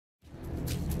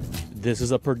This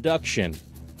is a production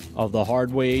of the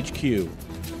Hardway HQ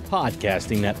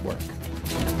Podcasting Network.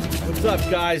 What's up,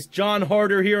 guys? Jon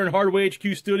Harder here in Hardway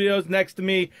HQ Studios. Next to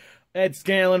me, Ed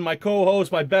Scanlon, my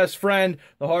co-host, my best friend,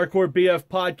 the Hardcore BF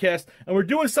podcast. And we're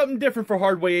doing something different for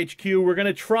Hardway HQ. We're going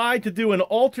to try to do an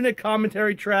alternate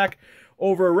commentary track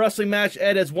over a wrestling match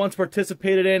Ed has once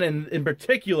participated in, and in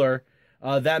particular,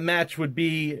 that match would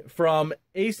be from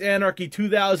Ace Anarchy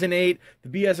 2008, the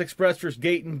BS Express versus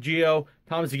Gate and Gio,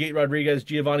 Thomas the Gate Rodriguez,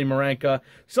 Giovanni Marranca.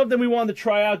 Something we wanted to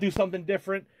try out, do something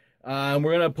different. And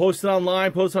we're going to post it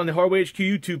online, post it on the Hardway HQ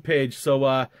YouTube page.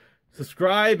 So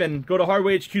subscribe and go to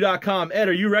hardwayhq.com. Ed,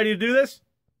 are you ready to do this?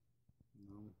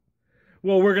 No.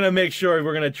 Well, we're going to make sure.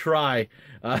 We're going to try.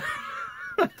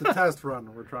 It's a test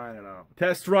run. We're trying it out.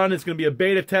 Test run. It's going to be a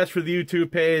beta test for the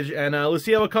YouTube page. And let's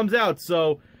see how it comes out.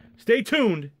 So stay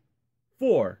tuned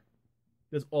for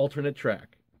this alternate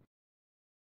track.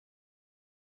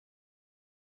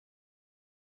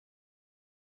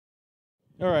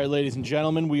 All right, ladies and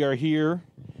gentlemen, we are here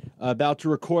about to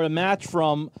record a match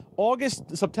from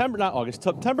September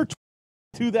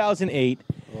 2008.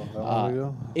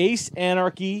 Ace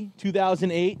Anarchy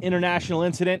 2008 International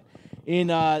Incident in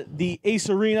the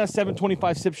Ace Arena,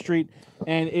 725 Sip Street,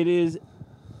 and it is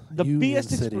the Union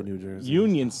BS City, New Jersey.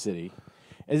 Union City.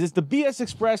 As it's the BS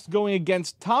Express going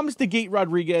against Thomas the Gate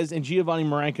Rodriguez and Giovanni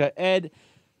Marranca. Ed,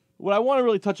 what I want to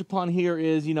really touch upon here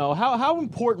is, how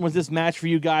important was this match for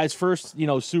you guys? First,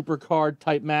 super card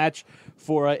type match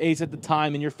for Ace at the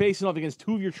time, and you're facing off against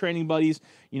two of your training buddies,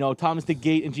 Thomas the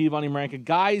Gate and Giovanni Marranca,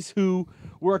 guys who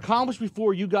were accomplished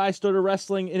before you guys started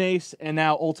wrestling in Ace, and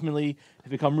now ultimately have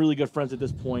become really good friends at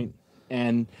this point,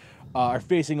 and are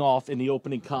facing off in the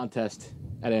opening contest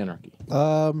at Anarchy.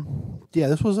 Yeah,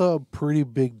 this was a pretty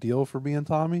big deal for me and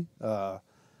Tommy. Like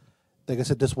I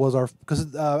said, this was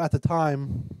because at the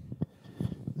time,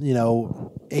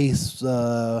 Ace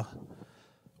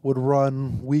would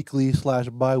run weekly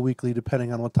 / bi-weekly,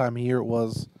 depending on what time of year it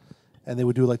was, and they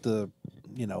would do like the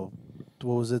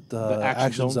what was it, the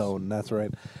Action Zone. That's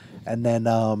right. And then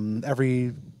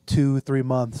every 2-3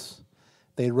 months,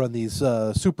 they'd run these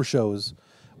super shows,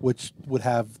 which would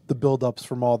have the build-ups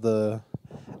from all the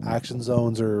action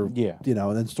zones or and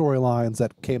then storylines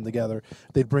that came together.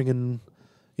 They'd bring in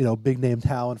big name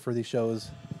talent for these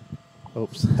shows.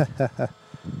 Oops.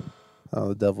 Oh,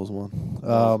 the Devils won.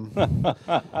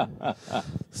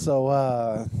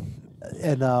 So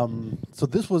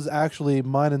this was actually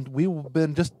mine, and we've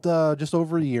been just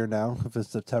over a year now. If it's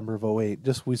September of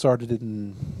 2008, we started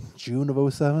in June of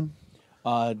 2007.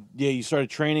 You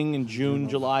started training in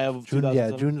July of 2007.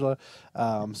 Yeah, June, July.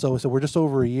 So we're just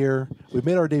over a year. We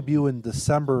made our debut in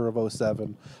December of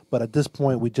 2007, but at this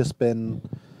point we've just been,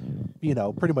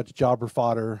 pretty much jobber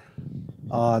fodder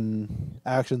on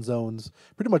Action Zones.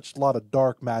 Pretty much a lot of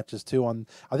dark matches too.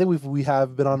 I think we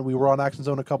were on Action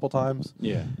Zone a couple times.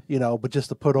 Yeah. But just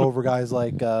to put over guys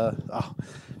like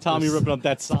Tommy ripping up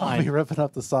that sign. Tommy ripping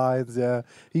up the signs. Yeah.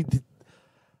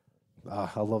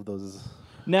 I love those.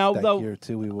 Now, that gear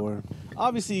too we wore.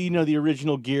 Obviously, the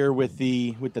original gear with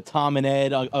the Tom and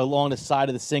Ed along the side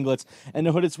of the singlets and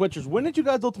the hooded switchers. When did you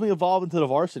guys ultimately evolve into the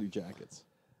varsity jackets?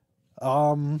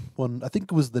 When I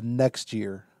think it was the next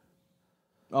year.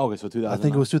 Oh, okay, so 2009. I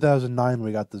think it was 2009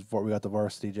 we got the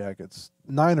varsity jackets.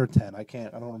 9 or 10, I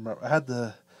don't remember. I had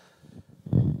the.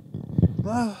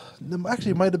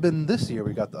 Actually, it might have been this year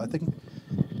we got the. I think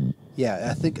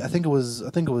it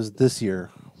was this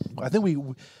year. I think we.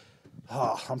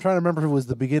 I'm trying to remember if it was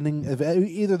the beginning of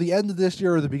either the end of this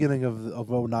year or the beginning of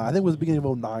 2009. I think it was the beginning of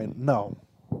 2009. No.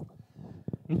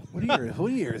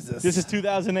 What year is this? This is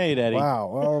 2008, Eddie.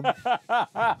 Wow.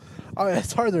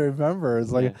 It's hard to remember.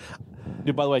 It's like,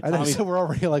 dude. By the way, Tommy, so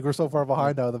we're so far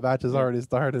behind now. The match has already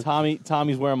started.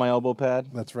 Tommy's wearing my elbow pad.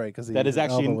 That's right, because that is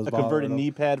actually a converted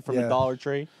knee pad from the Dollar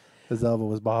Tree. His elbow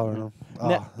was bothering him.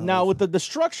 Now with the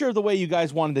structure of the way you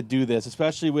guys wanted to do this,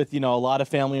 especially with a lot of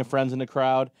family and friends in the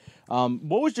crowd,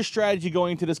 what was your strategy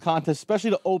going into this contest, especially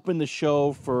to open the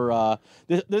show for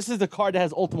this is the card that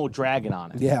has Ultimo Dragon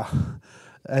on it. Yeah,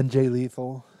 and Jay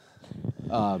Lethal.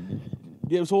 So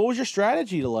what was your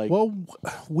strategy to like? Well,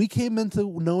 we came into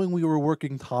knowing we were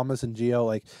working Thomas and Gio.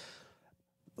 Like,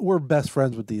 we're best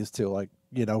friends with these two. Like,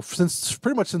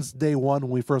 pretty much since day one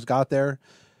when we first got there.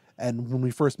 And when we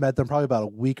first met them, probably about a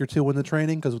week or two in the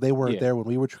training, because they weren't there when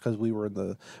we were, because we were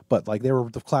but they were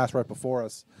the class right before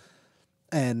us.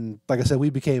 And like I said, we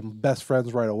became best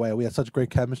friends right away. We had such great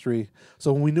chemistry.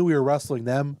 So when we knew we were wrestling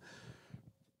them,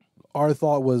 our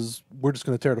thought was, we're just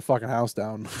going to tear the fucking house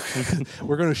down.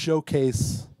 We're going to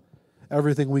showcase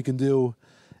everything we can do.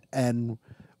 And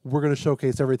we're going to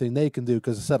showcase everything they can do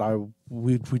because I said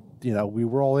we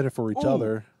were all in it for each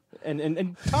other.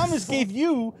 And Thomas gave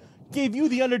you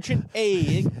the under-chin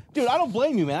A. Dude, I don't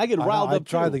blame you, man. I get riled up, I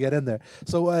tried to get in there.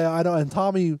 So I know, and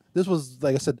Tommy, this was,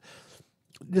 like I said,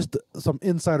 just some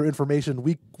insider information.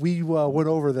 We went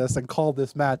over this and called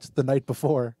this match the night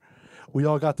before. We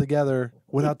all got together,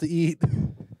 went out to eat,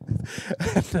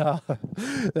 and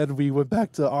then we went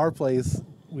back to our place.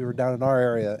 We were down in our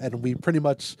area, and we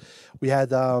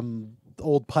had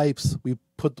old pipes. We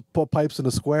put pipes in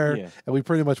a square, and we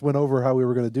pretty much went over how we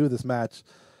were going to do this match.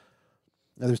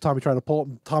 And there's Tommy trying to pull it,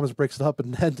 and Thomas breaks it up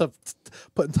and ends up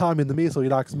putting Tommy into me, so he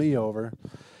knocks me over.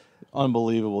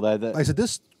 Unbelievable. That I said,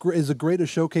 this is a great at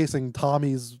showcasing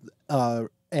Tommy's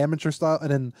amateur style,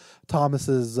 and then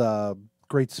Thomas's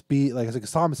great speed. Like I said,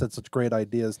 because Thomas had such great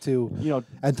ideas too.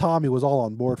 And Tommy was all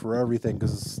on board for everything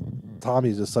because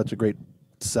Tommy's just such a great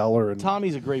seller. And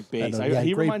Tommy's a great bass.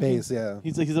 He great bass.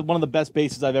 He's one of the best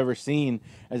basses I've ever seen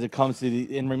as it comes to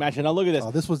the in-ring match. And now look at this.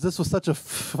 Oh, this was such a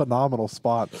phenomenal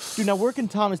spot, dude. Now working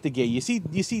Thomas the Gay, you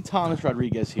see Thomas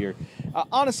Rodriguez here.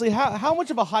 Honestly, how much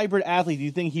of a hybrid athlete do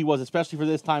you think he was, especially for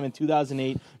this time in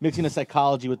 2008, mixing the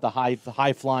psychology with the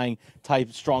high flying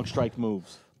type strong strike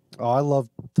moves? Oh, I love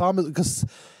Thomas because,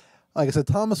 like I said,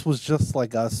 Thomas was just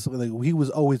like us. Like, he was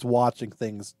always watching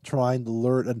things, trying to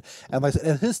learn, and like,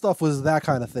 and his stuff was that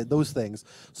kind of thing. Those things,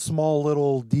 small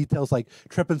little details like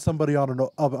tripping somebody on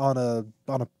a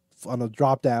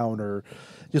drop down, or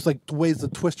just like ways to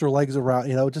twist your legs around.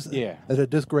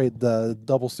 Just great. The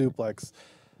double suplex.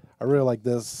 I really like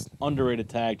this underrated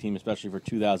tag team, especially for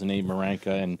 2008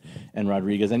 Marranca and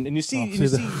Rodriguez. And you see,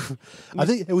 I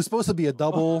think it was supposed to be a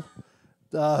double.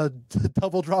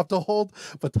 Double drop to hold,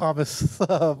 but Thomas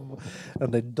and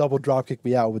they double drop kicked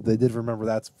me out. They did remember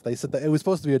that. They said that it was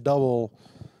supposed to be a double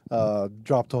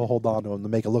drop to hold on to him to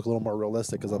make it look a little more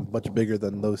realistic because I'm much bigger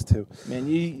than those two.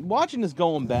 Man, watching this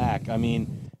going back, I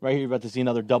mean, right here you're about to see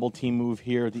another double team move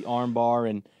here, the arm bar,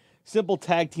 and simple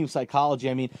tag team psychology.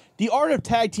 I mean, the art of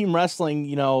tag team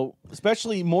wrestling,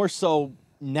 especially more so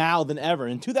now than ever.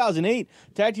 In 2008,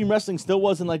 tag team wrestling still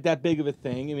wasn't like that big of a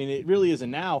thing. I mean, it really isn't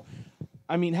now.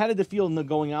 I mean, how did it feel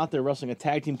going out there wrestling a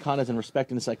tag team contest and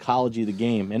respecting the psychology of the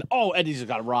game? And Eddie just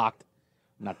got rocked.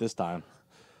 Not this time.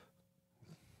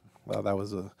 Well, that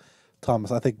was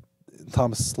Thomas. I think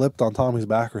Thomas slipped on Tommy's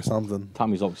back or something.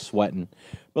 Tommy's always sweating.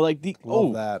 But like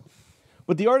that.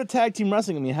 But the art of tag team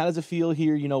wrestling, I mean, how does it feel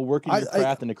here, working your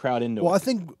craft and the crowd into it? Well, I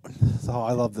think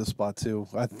I love this spot too.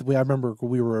 I remember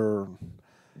we were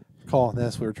calling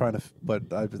this, we were trying to, but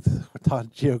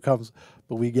Gio comes,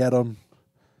 but we get him.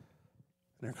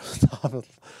 There goes Thomas.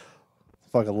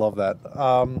 Fucking love that.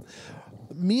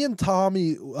 Me and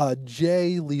Tommy,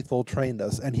 Jay Lethal trained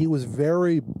us, and he was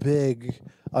very big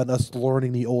on us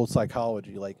learning the old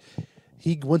psychology. Like,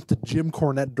 he went to Jim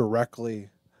Cornette directly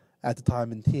at the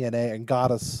time in TNA and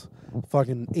got us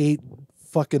fucking 8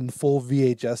 fucking full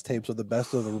VHS tapes of the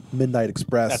best of the Midnight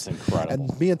Express. That's incredible.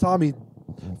 And me and Tommy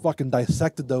fucking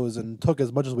dissected those and took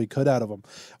as much as we could out of them.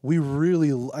 We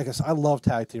really, I guess, I love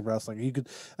tag team wrestling. You could,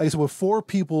 like I said, with 4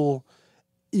 people,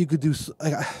 you could do.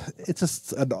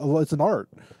 It's an art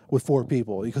with 4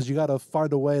 people because you got to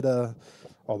find a way to.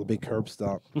 Oh, the big curb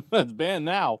stomp. It's banned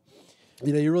now.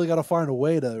 You really got to find a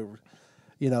way to,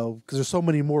 because there's so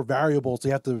many more variables. So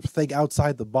you have to think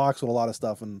outside the box with a lot of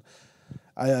stuff. And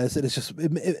I said it's just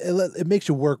it makes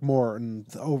you work more and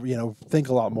think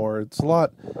a lot more. It's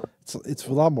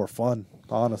a lot more fun,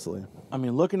 honestly. I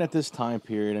mean, looking at this time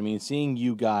period, I mean, seeing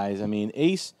you guys, I mean,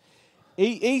 Ace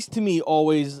to me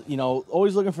always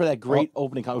looking for that great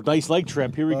opening. Nice leg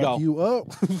trip. Here we go. You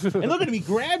up? And look at him, he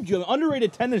grabbed you.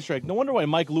 Underrated tendon strike. No wonder why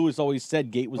Mike Lewis always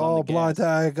said Gate was on the gas. Blind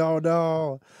tag. Oh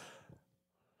no.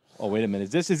 Oh wait a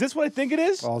minute. Is this what I think it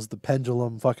is? Oh, it's the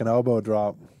pendulum fucking elbow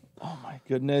drop. Oh my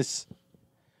goodness.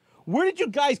 Where did you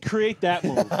guys create that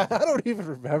move? I don't even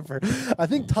remember. I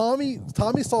think Tommy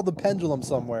saw the pendulum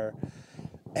somewhere,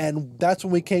 and that's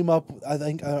when we came up. I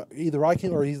think either I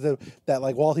came or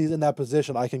while he's in that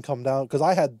position, I can come down because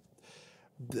I had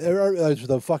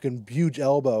the fucking huge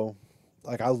elbow.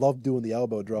 Like I love doing the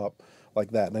elbow drop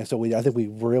like that, and so I think we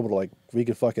were able to we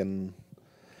could fucking.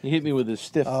 He hit me with his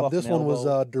stiff. This one elbow.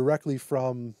 was directly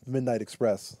from Midnight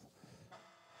Express.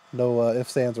 No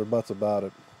ifs, ands, or buts about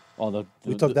it.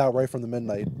 We took that right from the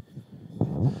Midnight.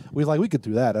 We could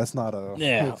do that. That's not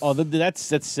a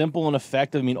that's simple and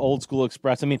effective. I mean, old school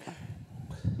Express. I mean,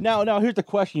 now here's the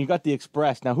question: you got the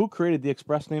Express. Now, who created the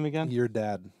Express name again? Your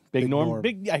dad, Big Norm.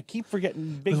 I keep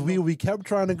forgetting. Big. We kept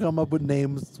trying to come up with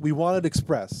names. We wanted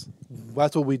Express.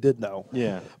 That's what we did know.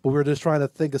 Yeah, but we were just trying to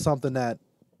think of something that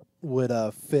would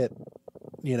fit.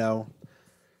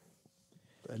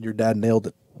 And your dad nailed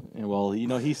it. Yeah, well,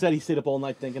 he said he stayed up all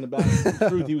night thinking about it. In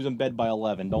truth, he was in bed by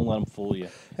 11. Don't let him fool you.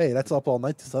 Hey, that's up all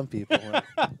night to some people.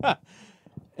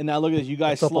 And now look at this. You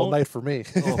guys It's up all night for me.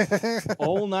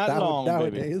 All night long,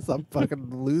 nowadays, baby. I'm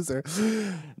fucking loser.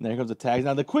 And there comes the tags.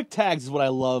 Now, the quick tags is what I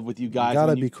love with you guys.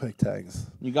 Gotta be quick tags.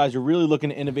 You guys are really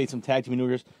looking to innovate some tag team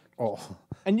maneuvers. Oh.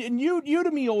 And you to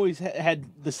me always had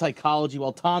the psychology.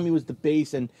 While Tommy was the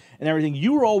base and everything,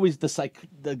 you were always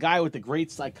the guy with the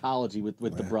great psychology with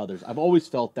the brothers. I've always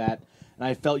felt that, and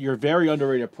I felt you're a very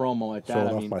underrated promo at that.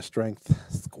 Showing off my strength,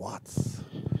 squats,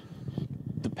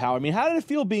 the power. I mean, how did it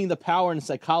feel being the power and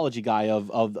psychology guy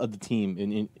of the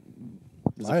team?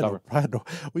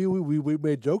 We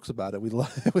made jokes about it.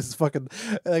 It was fucking,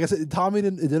 like I said, Tommy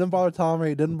it didn't bother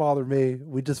Tommy, it didn't bother me.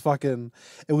 We just fucking,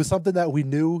 it was something that we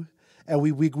knew, and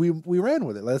we ran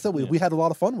with it. Like I said, we had a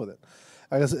lot of fun with it.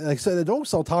 Like I said, don't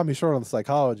sell Tommy short on the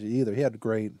psychology either. He had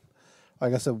great,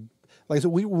 like I said,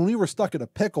 when we were stuck in a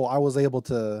pickle, I was able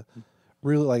to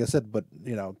really, like I said, but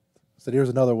said here's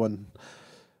another one.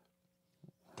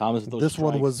 Thomas, this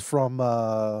one was from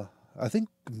I think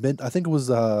it was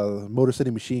Motor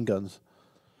City Machine Guns.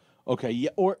 Okay, yeah,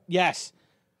 yes.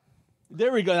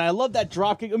 There we go. And I love that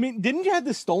drop kick. I mean, didn't you have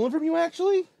this stolen from you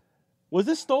actually? Was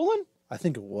this stolen? I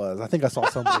think it was. I think I saw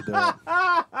somebody do it.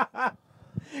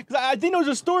 Because I think there was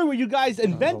a story where you guys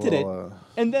invented it,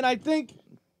 and then I think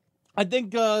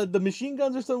the Machine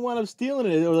Guns or someone wound up stealing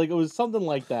it, or like it was something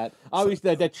like that.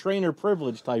 Obviously, that trainer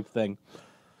privilege type thing.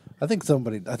 I think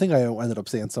I ended up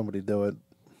seeing somebody do it.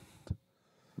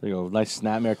 There you go, nice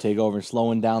snapmare takeover and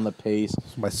slowing down the pace.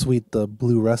 My sweet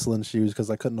blue wrestling shoes because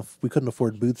we couldn't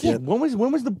afford boots yet. When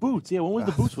was the boots? Yeah, when was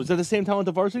the boots? Was that the same time with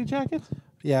the varsity jackets?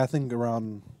 Yeah, I think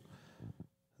around.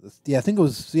 Yeah, I think it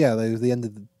was. Yeah,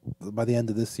 by the end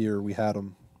of this year we had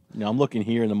them. I'm looking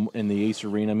here in the Ace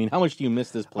Arena. I mean, how much do you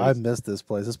miss this place? I missed this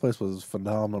place. This place was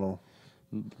phenomenal.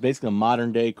 Basically a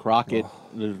modern day Crockett,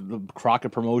 the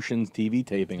Crockett Promotions TV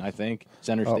taping. I think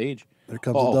center stage. There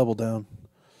comes a double down.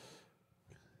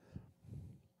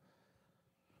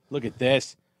 Look at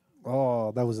this.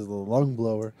 Oh, that was a little lung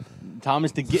blower.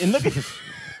 Thomas to get and look at.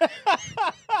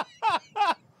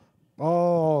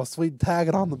 Oh, sweet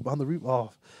tagging on the roof.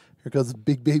 Oh, here goes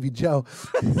Big Baby Joe.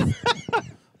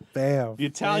 Bam. The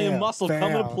Italian muscle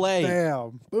coming to play.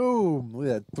 Bam. Boom. We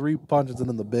had 3 punches and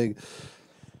then the big.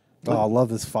 Oh, I love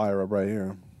this fire up right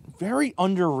here. Very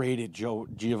underrated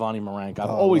Giovanni Marranca. I've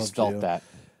always felt that.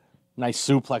 Nice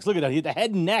suplex. Look at that. He hit the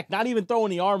head and neck, not even throwing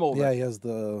the arm over. Yeah, he has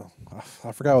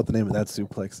I forgot what the name of that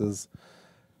suplex is.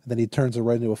 And then he turns it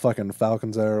right into a fucking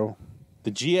Falcon's arrow.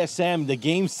 The GSM, the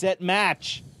game set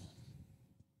match.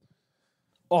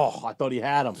 Oh, I thought he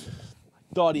had him.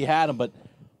 But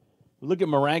look at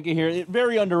Marranca here.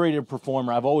 Very underrated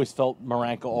performer. I've always felt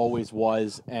Marranca always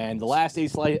was. And the last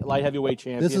Ace light heavyweight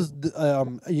champion. This is,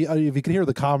 if you can hear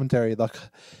the commentary,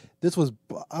 this was,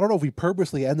 I don't know if we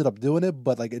purposely ended up doing it,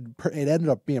 but like it ended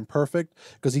up being perfect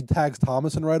because he tags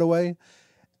Thomason right away.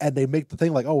 And they make the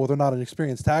thing like, oh, well, they're not an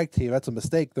experienced tag team. That's a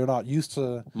mistake. They're not used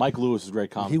to. Mike Lewis is a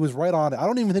great comment. He was right on it. I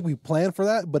don't even think we planned for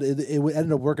that, but it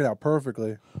ended up working out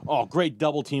perfectly. Oh, great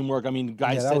double teamwork. I mean,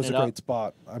 guys, that was a great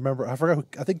spot. I forgot.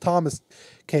 I think Thomas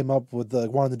came up with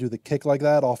wanted to do the kick like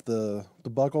that off the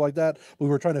buckle like that. We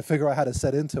were trying to figure out how to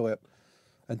set into it,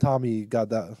 and Tommy got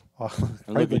that. Oh,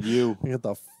 and look at you. Get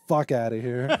the fuck out of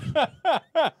here.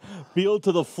 Field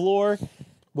to the floor.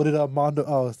 What did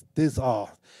Mondo?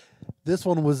 This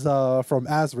one was from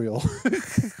Azrael.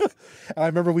 And I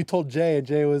remember we told Jay, and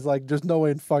Jay was like, there's no way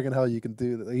in fucking hell you can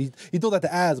do that. He told that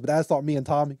to Az, but Az thought me and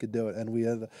Tommy could do it, and we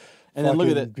had and then look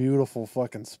at it. Beautiful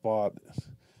fucking spot.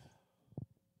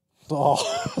 Oh,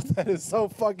 that is so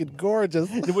fucking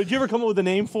gorgeous. Would you ever come up with a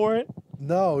name for it?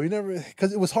 No, we never,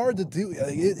 because it was hard to do.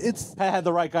 I had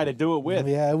the right guy to do it with.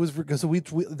 Yeah, it was because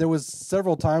there was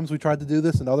several times we tried to do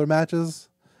this in other matches,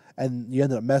 and you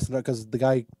ended up messing up because the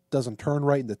guy doesn't turn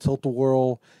right in the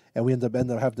tilt-a-whirl, and we ended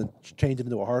up having to change it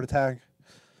into a heart attack.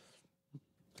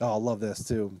 Oh, I love this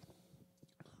too.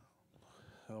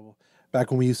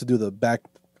 Back when we used to do the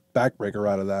backbreaker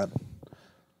out of that.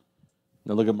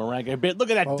 Now look at Marranca. Look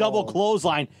at that double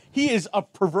clothesline. He is a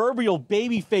proverbial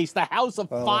baby face, the house of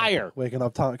fire. Waking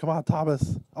up, Tom. Come on,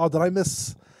 Thomas. Oh, did I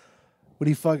miss? What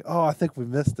he fuck? Oh, I think we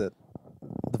missed it.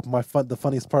 The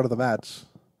funniest part of the match.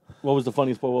 What was the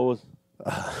funniest part? What was?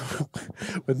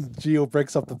 When Gio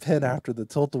breaks up the pin after the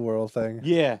tilt-a-whirl thing.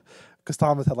 Yeah. Because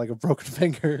Thomas had like a broken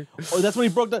finger. Oh, that's when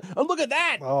he broke the. Oh, look at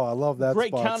that! Oh, I love that.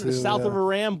 Great counter to south of a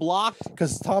ram blocked.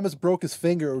 Because Thomas broke his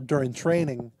finger during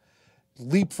training,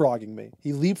 leapfrogging me.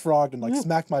 He leapfrogged and like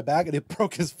smacked my back, and it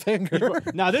broke his finger.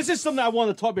 Now this is something I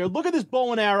want to talk about. Look at this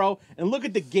bow and arrow, and look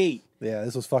at the gate. Yeah,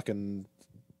 this was fucking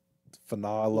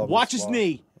phenomenal. I love Watch his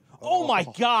knee. Oh my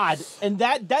God! And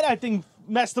that I think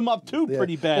messed him up too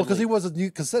pretty badly. Well, because he wasn't.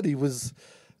 You said he was.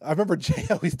 I remember Jay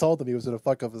always told him he was going to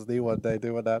fuck up his knee one day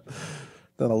doing that.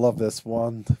 Then I love this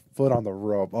one. Foot on the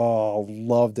rope. Oh,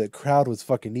 loved it. Crowd was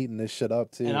fucking eating this shit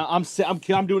up too. And I'm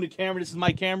doing the camera. This is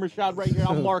my camera shot right here.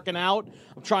 I'm marking out.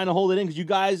 I'm trying to hold it in because you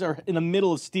guys are in the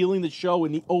middle of stealing the show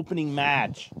in the opening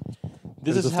match.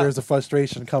 There's a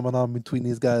frustration coming on between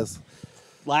these guys.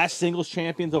 Last singles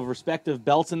champions of respective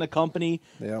belts in the company.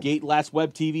 Yep. Gate last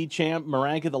web TV champ.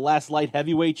 Marranca the last light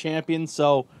heavyweight champion.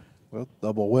 So, well,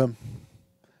 double win.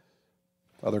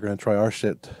 Oh, they're gonna try our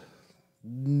shit.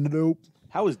 Nope.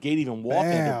 How is Gate even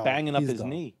walking? They're banging up his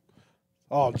knee.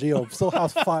 Oh, Gio, still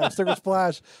house fire. Sticker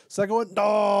splash. Second one.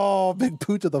 Oh, big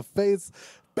boot to the face.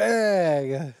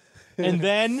 Bang. And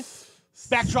then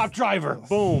backdrop driver.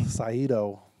 Boom.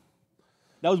 Saito.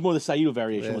 That was more the Saito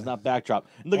variation. Was not backdrop.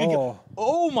 And look,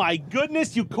 oh my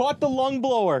goodness! You caught the lung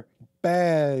blower.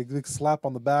 Bang. Big slap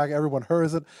on the back. Everyone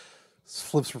hears it.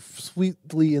 Flips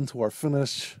sweetly into our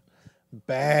finish.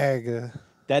 Bang.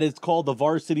 That is called the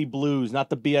Varsity Blues, not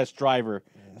the BS driver.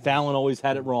 Fallon always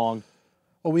had it wrong.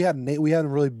 Well, we hadn't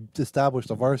really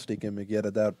established a varsity gimmick yet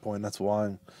at that point. That's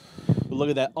why. But look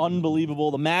at that,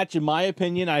 unbelievable. The match, in my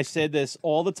opinion, I said this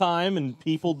all the time, and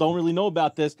people don't really know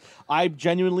about this. I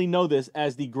genuinely know this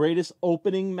as the greatest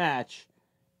opening match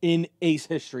in Ace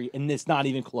history, and it's not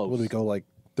even close. What did we go, like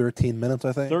 13 minutes,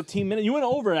 I think? 13 minutes? You went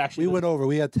over, actually. We went over.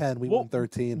 We had 10. We went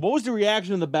 13. What was the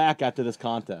reaction in the back after this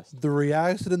contest? The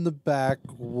reaction in the back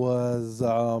was,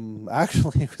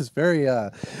 actually, it was very,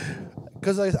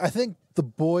 because I think the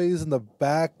boys in the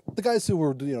back, the guys who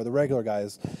were, the regular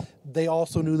guys, they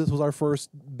also knew this was our first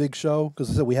big show, because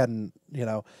I said we hadn't,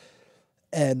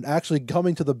 and actually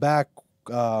coming to the back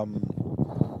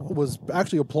was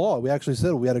actually applaud. We actually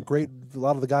said we had a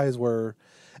lot of the guys were,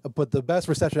 but the best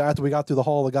reception after we got through the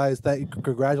hall, the guys that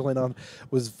congratulating on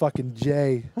was fucking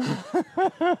Jay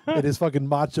in his fucking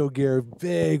macho gear,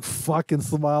 big fucking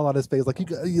smile on his face, like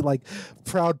you like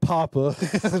proud papa,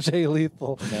 Jay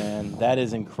Lethal. Man, that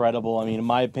is incredible. I mean, in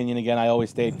my opinion, again, I always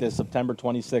state this: September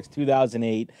 26,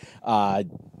 2008.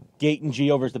 Gate and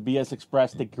Gio versus the BS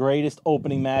Express, the greatest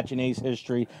opening match in Ace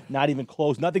history. Not even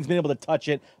close. Nothing's been able to touch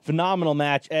it. Phenomenal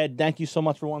match. Ed, thank you so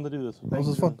much for wanting to do this. This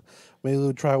was fun. Maybe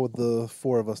we'll try it with the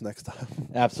 4 of us next time.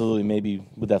 Absolutely. Maybe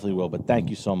we definitely will, but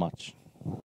thank you so much.